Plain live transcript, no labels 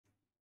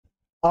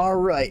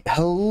Alright,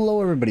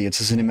 hello everybody,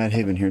 it's Matt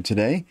Haven here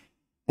today,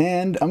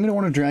 and I'm going to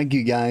want to drag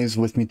you guys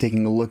with me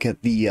taking a look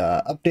at the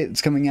update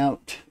that's coming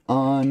out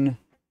on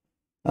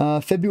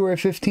February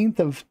 15th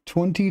of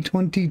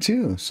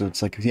 2022. So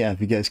it's like, yeah, if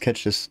you guys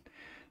catch this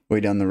way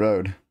down the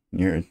road,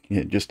 you're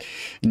just,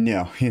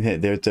 no,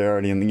 they're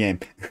already in the game.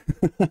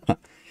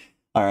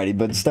 Alrighty,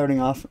 but starting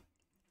off,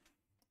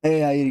 hey,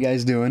 how you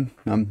guys doing?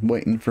 I'm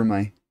waiting for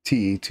my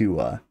tea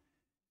to,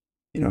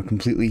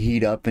 completely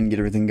heat up and get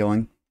everything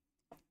going.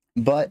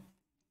 But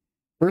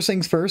first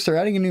things first, they're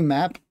adding a new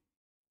map.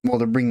 Well,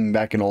 they're bringing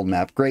back an old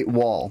map. Great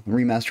Wall.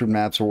 Remastered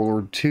maps of World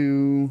War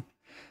II.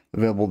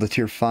 Available to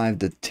tier 5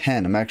 to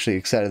 10. I'm actually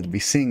excited to be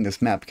seeing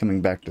this map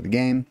coming back to the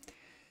game.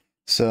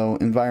 So,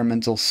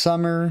 Environmental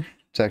Summer.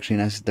 It's actually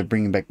nice that they're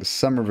bringing back the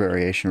summer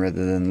variation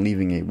rather than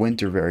leaving a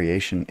winter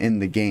variation in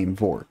the game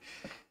for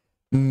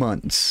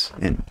months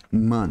and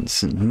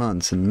months and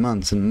months and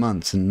months and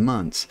months and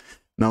months.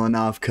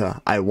 Melanovka,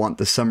 I want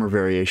the summer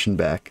variation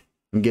back.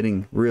 I'm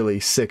getting really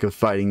sick of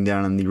fighting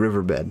down on the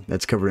riverbed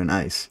that's covered in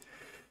ice.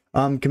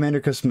 Commander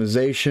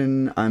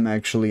customization,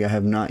 I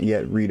have not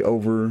yet read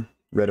over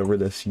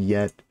this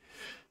yet.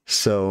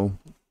 So,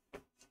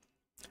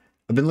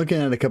 I've been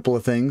looking at a couple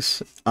of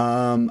things.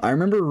 I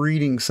remember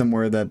reading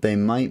somewhere that they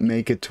might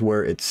make it to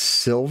where it's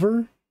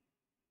silver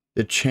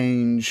to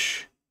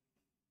change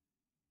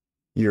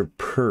your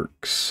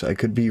perks. I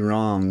could be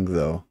wrong,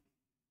 though.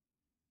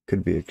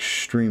 Could be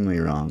extremely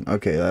wrong.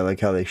 Okay, I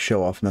like how they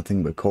show off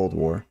nothing but Cold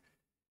War.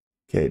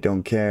 Okay,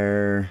 don't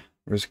care.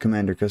 Where's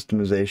commander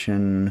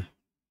customization?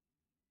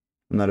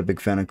 I'm not a big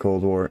fan of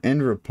Cold War.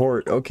 End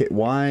report. Okay,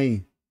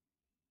 why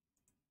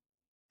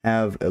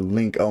have a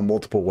link? Oh,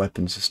 multiple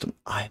weapon system.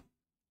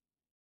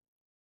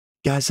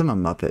 Guys, I'm a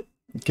muppet.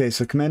 Okay,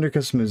 so commander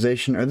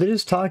customization. Are they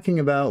just talking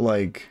about,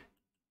 like...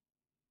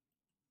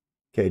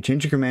 Okay,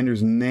 change your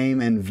commander's name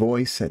and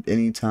voice at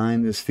any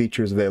time. This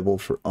feature is available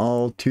for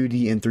all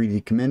 2D and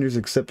 3D commanders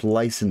except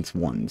licensed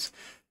ones.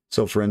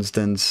 So, for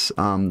instance,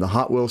 the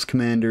Hot Wheels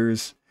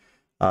commanders,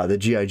 the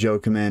G.I. Joe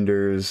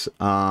commanders,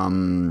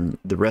 the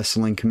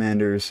wrestling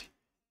commanders,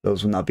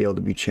 those will not be able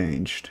to be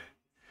changed.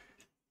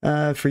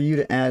 For you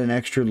to add an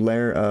extra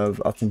layer of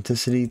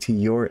authenticity to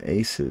your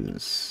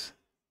aces.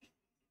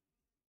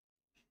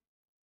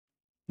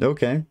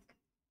 Okay.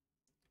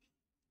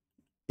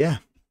 Yeah,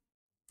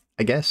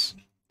 I guess.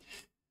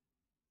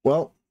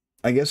 Well,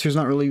 I guess there's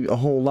not really a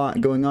whole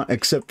lot going on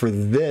except for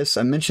this.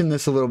 I mentioned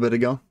this a little bit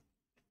ago.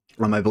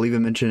 I believe I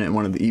mentioned it in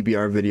one of the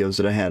EBR videos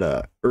that I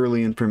had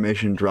early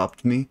information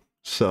dropped me.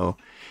 So,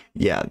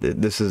 yeah,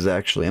 this is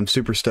actually, I'm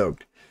super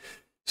stoked.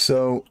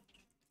 So,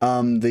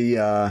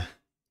 the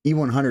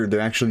E100,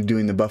 they're actually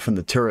doing the buff on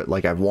the turret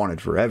like I've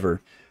wanted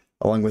forever.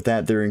 Along with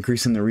that, they're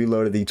increasing the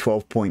reload of the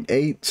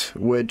 12.8,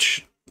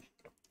 which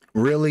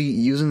really,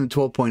 using the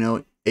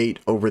 12.8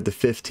 over the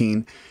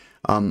 15,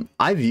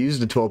 I've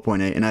used the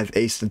 12.8 and I've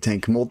aced the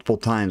tank multiple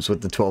times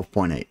with the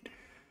 12.8.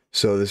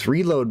 So this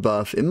reload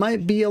buff, it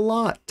might be a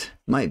lot,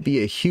 might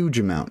be a huge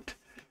amount.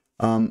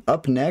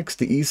 Up next,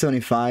 the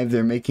E75,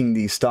 they're making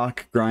the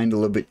stock grind a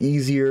little bit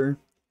easier,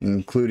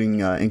 including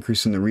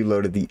increasing the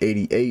reload of the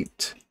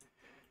 88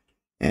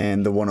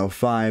 and the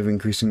 105,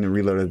 increasing the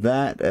reload of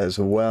that as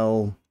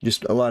well.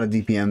 Just a lot of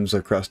DPMs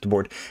across the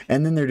board.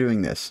 And then they're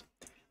doing this.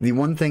 The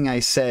one thing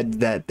I said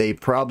that they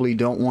probably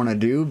don't want to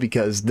do,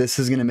 because this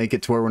is going to make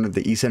it to where one of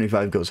the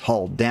E75 goes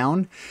hull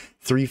down,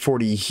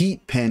 340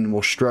 heat pin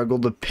will struggle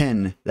to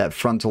pin that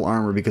frontal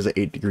armor because of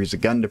 8 degrees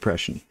of gun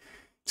depression.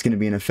 It's going to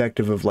be an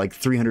effective of like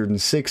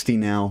 360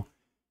 now,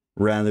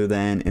 rather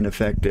than an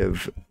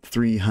effective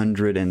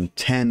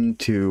 310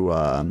 to,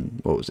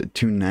 what was it,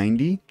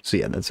 290? So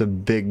yeah, that's a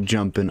big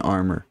jump in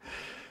armor.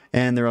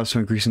 And they're also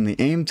increasing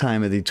the aim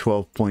time of the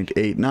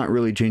 12.8, not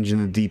really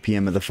changing the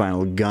DPM of the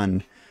final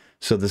gun.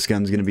 So this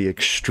gun's going to be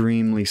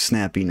extremely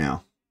snappy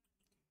now.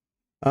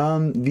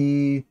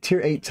 The Tier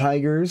 8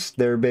 Tigers,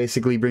 they're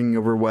basically bringing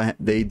over what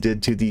they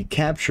did to the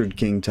Captured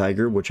King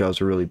Tiger, which I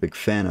was a really big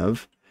fan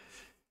of.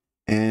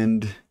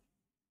 And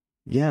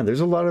yeah, there's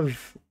a lot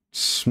of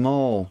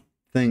small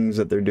things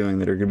that they're doing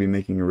that are going to be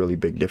making a really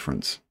big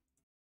difference.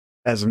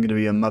 As I'm going to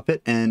be a Muppet,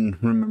 and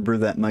remember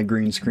that my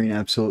green screen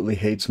absolutely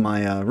hates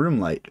my room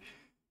light.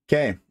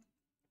 Okay.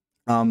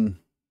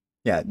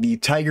 Yeah, the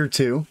Tiger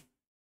 2.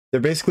 They're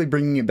basically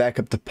bringing it back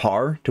up to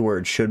par to where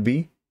it should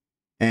be.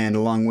 And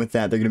along with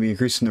that, they're going to be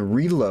increasing the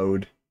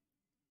reload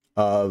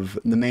of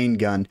the main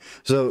gun.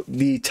 So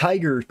the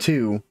Tiger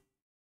 2,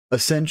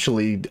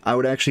 essentially, I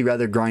would actually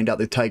rather grind out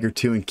the Tiger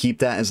 2 and keep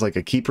that as like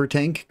a keeper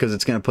tank, because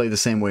it's going to play the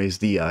same way as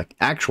the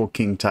actual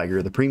King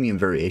Tiger, the premium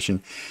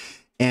variation,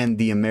 and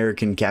the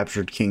American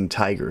Captured King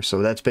Tiger. So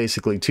that's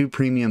basically 2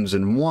 premiums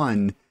in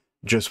one,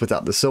 just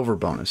without the silver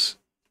bonus.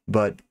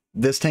 But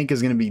this tank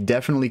is going to be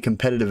definitely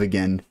competitive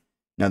again,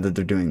 now that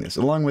they're doing this.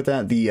 Along with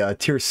that, the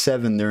Tier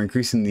 7, they're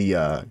increasing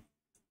the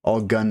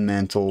all gun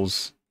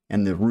mantles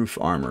and the roof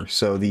armor.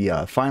 So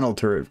the final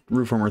turret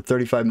roof armor,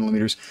 35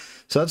 millimeters.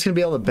 So that's going to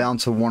be able to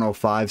bounce a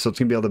 105. So it's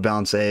going to be able to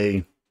bounce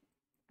a...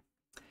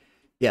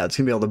 Yeah, it's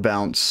going to be able to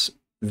bounce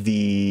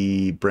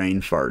the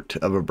brain fart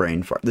of a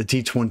brain fart, the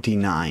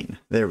T29.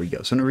 There we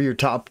go. So whenever you're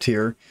top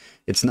tier,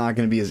 it's not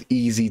going to be as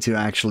easy to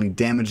actually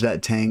damage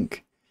that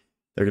tank.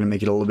 They're going to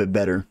make it a little bit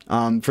better.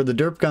 For the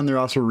derp gun, they're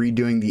also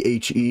redoing the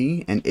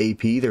HE and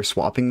AP. They're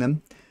swapping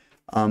them.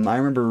 I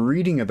remember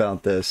reading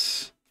about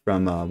this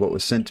from what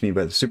was sent to me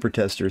by the super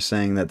tester,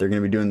 saying that they're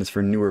going to be doing this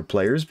for newer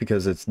players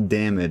because its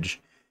damage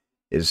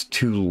is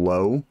too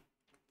low.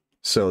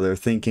 So they're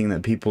thinking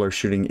that people are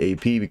shooting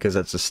AP because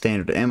that's a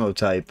standard ammo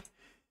type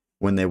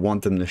when they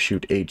want them to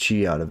shoot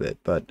HE out of it.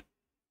 But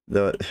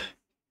the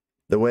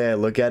way I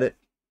look at it,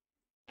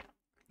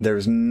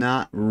 there's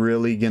not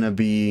really going to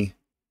be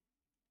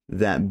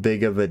that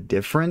big of a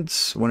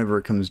difference whenever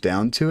it comes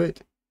down to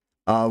it.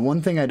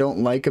 One thing I don't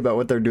like about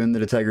what they're doing to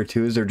the Tiger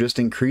 2 is they're just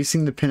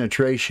increasing the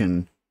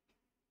penetration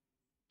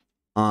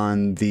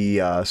on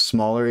the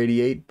smaller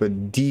 88,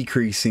 but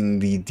decreasing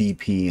the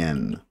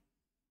DPM.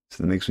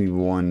 So that makes me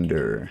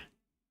wonder.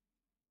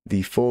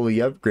 The fully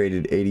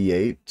upgraded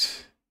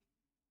 88.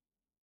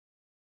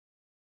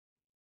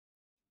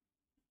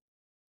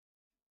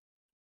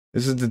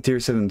 This is the Tier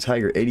 7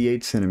 Tiger,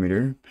 88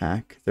 centimeter,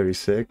 pack,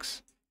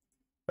 36.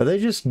 Are they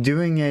just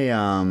doing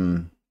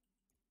a,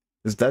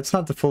 that's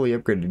not the fully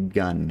upgraded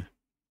gun.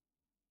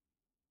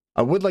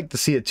 I would like to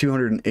see a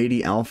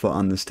 280 alpha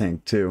on this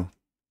tank too.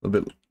 A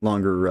little bit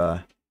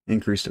longer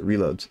increased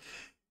reloads.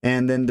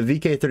 And then the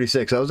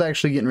VK36, I was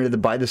actually getting ready to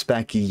buy this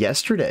back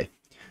yesterday.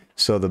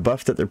 So the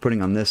buff that they're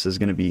putting on this is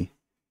going to be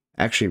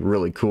actually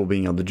really cool,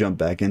 being able to jump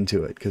back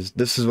into it. Because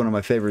this is one of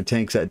my favorite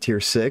tanks at Tier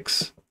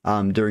 6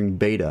 during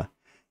beta.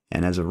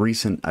 And as of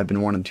recent, I've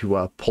been wanting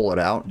to pull it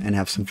out and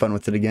have some fun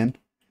with it again.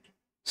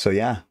 So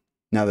yeah,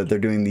 now that they're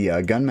doing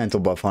the gun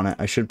mantle buff on it,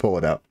 I should pull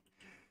it out.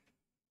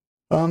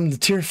 The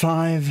Tier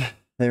 5,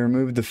 they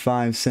removed the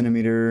 5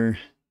 centimeter,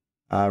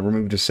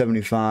 removed a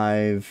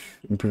 75,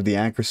 improved the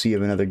accuracy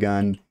of another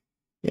gun.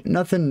 Yeah,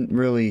 nothing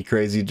really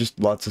crazy, just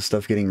lots of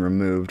stuff getting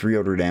removed,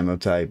 reordered ammo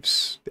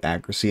types,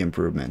 accuracy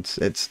improvements.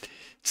 It's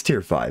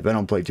Tier 5. I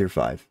don't play Tier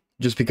 5,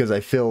 just because I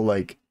feel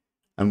like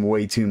I'm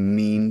way too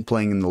mean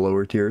playing in the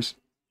lower tiers.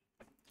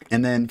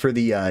 And then for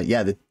the,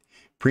 yeah, the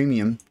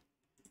premium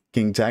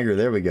King Tiger,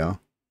 there we go.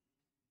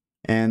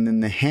 And then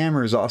the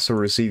Hammer is also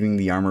receiving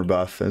the armor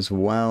buff as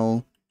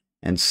well.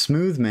 And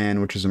Smooth Man,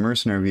 which is a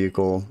mercenary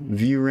vehicle,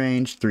 view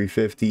range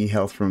 350,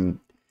 health from...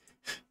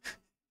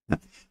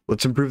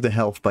 Let's improve the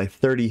health by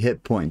 30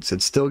 hit points.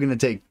 It's still going to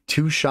take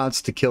 2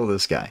 shots to kill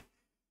this guy.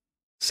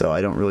 So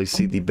I don't really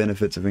see the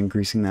benefits of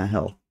increasing that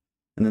health.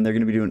 And then they're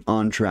going to be doing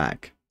on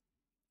track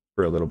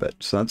for a little bit.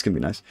 So that's going to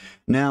be nice.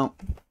 Now,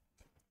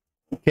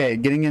 okay,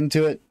 getting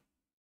into it.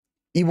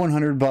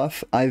 E100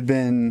 buff. I've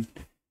been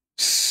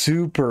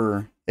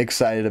super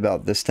excited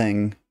about this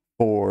thing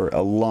for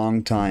a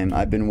long time.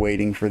 I've been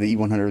waiting for the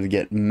E100 to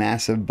get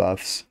massive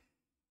buffs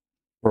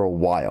for a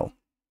while.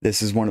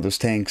 This is one of those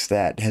tanks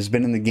that has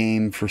been in the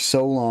game for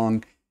so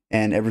long,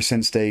 and ever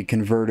since they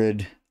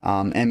converted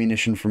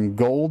ammunition from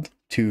gold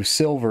to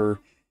silver,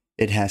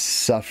 it has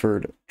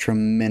suffered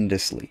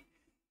tremendously.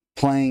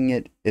 Playing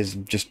it is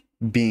just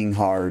being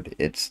hard.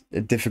 It's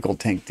a difficult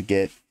tank to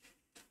get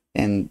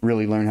and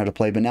really learn how to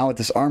play. But now with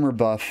this armor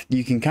buff,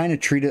 you can kind of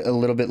treat it a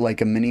little bit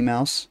like a Minnie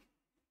Mouse.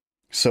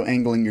 So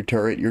angling your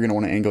turret, you're going to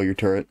want to angle your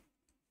turret.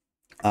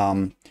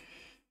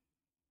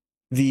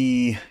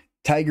 The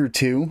Tiger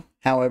 2,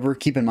 however,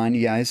 keep in mind,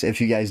 you guys, if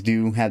you guys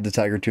do have the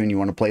Tiger 2 and you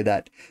want to play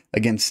that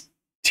against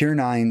Tier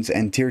 9s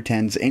and Tier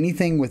 10s,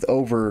 anything with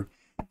over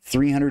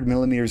 300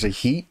 millimeters of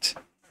heat,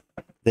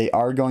 they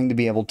are going to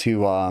be able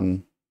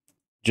to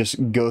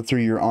just go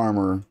through your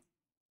armor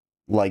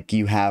like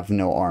you have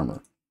no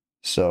armor.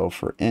 So,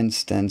 for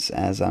instance,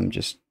 as I'm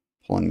just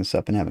pulling this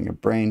up and having a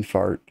brain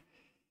fart,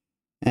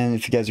 and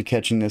if you guys are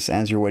catching this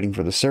as you're waiting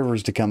for the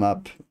servers to come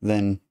up,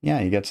 then, yeah,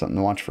 you got something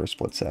to watch for a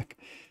split sec.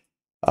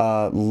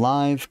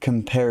 Live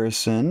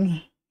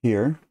comparison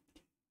here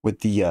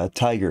with the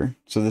Tiger.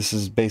 So this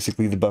is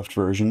basically the buffed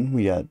version.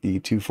 We got the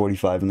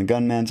 245 in the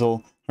gun mantle,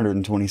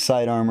 120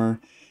 side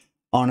armor.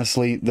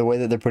 Honestly, the way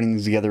that they're putting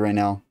these together right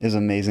now is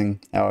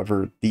amazing.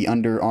 However, the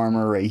under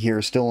armor right here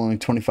is still only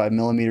 25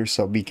 millimeters,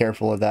 so be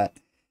careful of that.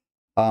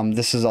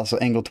 This is also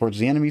angled towards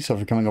the enemy, so if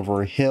you're coming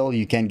over a hill,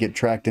 you can get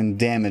tracked and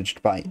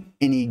damaged by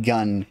any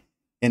gun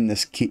in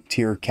this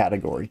tier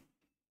category.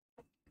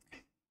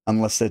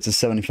 Unless it's a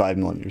 75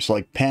 millimeters. So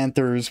like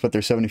Panthers with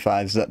their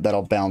 75s,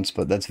 that'll bounce,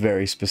 but that's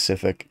very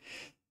specific.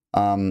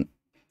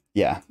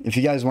 Yeah, if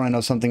you guys want to know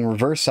something,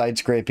 reverse side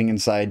scraping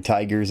inside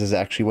Tigers is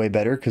actually way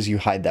better because you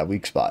hide that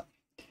weak spot.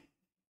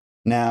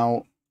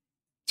 Now,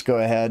 let's go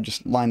ahead,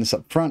 just line this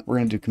up front. We're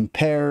going to do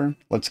compare.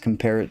 Let's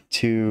compare it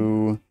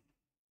to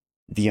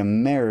the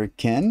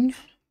American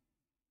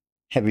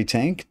heavy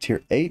tank,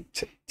 tier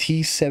 8,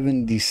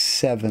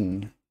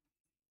 T77.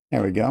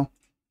 There we go.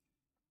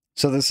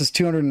 So this is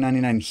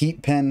 299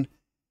 heat pen.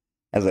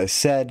 As I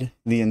said,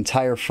 the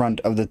entire front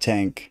of the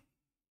tank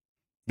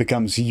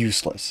becomes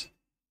useless.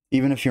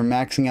 Even if you're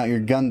maxing out your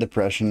gun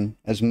depression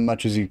as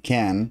much as you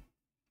can,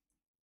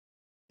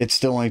 it's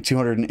still only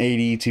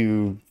 280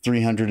 to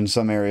 300 in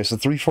some areas. So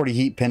 340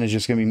 heat pin is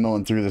just going to be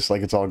mowing through this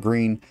like it's all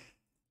green.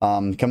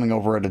 Coming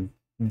over at a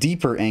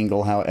deeper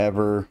angle,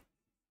 however,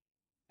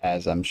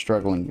 as I'm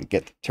struggling to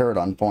get the turret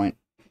on point.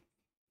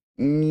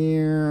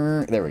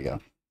 There we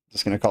go.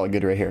 Just going to call it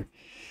good right here.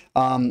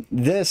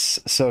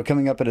 So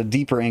coming up at a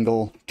deeper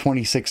angle,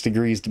 26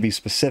 degrees to be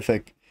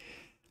specific,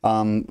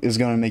 is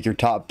going to make your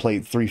top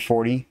plate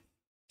 340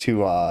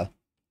 to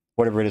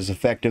whatever it is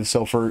effective.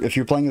 So if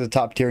you're playing at the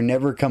top tier,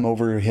 never come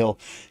over a hill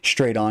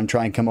straight on.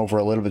 Try and come over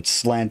a little bit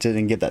slanted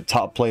and get that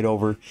top plate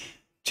over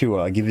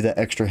to give you that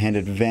extra hand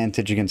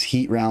advantage against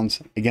heat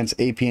rounds. Against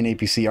AP and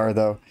APCR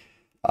though,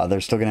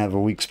 they're still going to have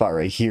a weak spot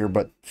right here,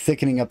 but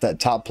thickening up that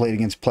top plate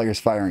against players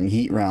firing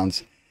heat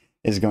rounds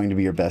is going to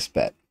be your best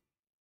bet.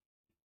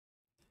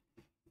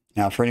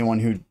 Now, for anyone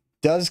who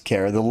does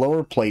care, the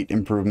lower plate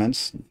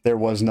improvements, there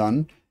was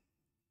none,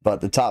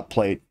 but the top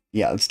plate,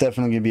 yeah, it's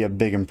definitely going to be a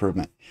big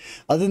improvement.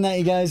 Other than that,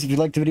 you guys, if you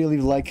liked the video,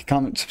 leave a like,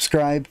 comment,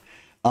 subscribe.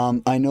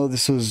 I know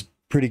this was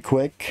pretty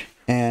quick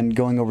and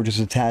going over just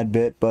a tad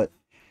bit, but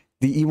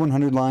the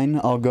E100 line,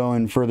 I'll go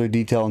in further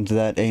detail into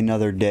that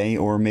another day,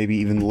 or maybe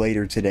even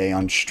later today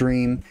on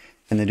stream,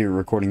 and then do a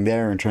recording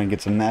there and try and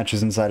get some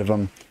matches inside of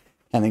them,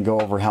 and then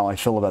go over how I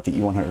feel about the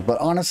E100. But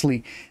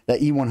honestly, that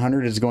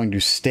E100 is going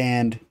to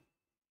stand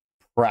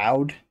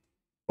proud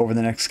over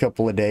the next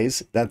couple of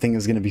days. That thing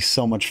is going to be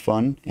so much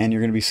fun, and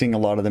you're going to be seeing a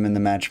lot of them in the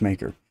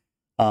matchmaker.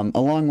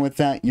 Along with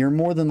that, you're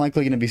more than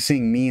likely going to be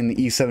seeing me in the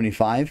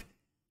E75,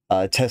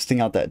 testing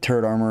out that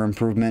turret armor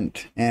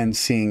improvement and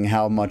seeing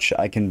how much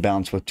I can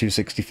bounce with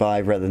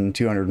 265 rather than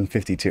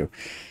 252.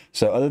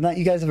 So other than that,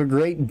 you guys have a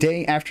great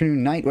day,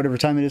 afternoon, night, whatever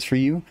time it is for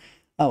you.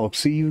 I will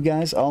see you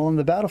guys all on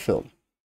the battlefield.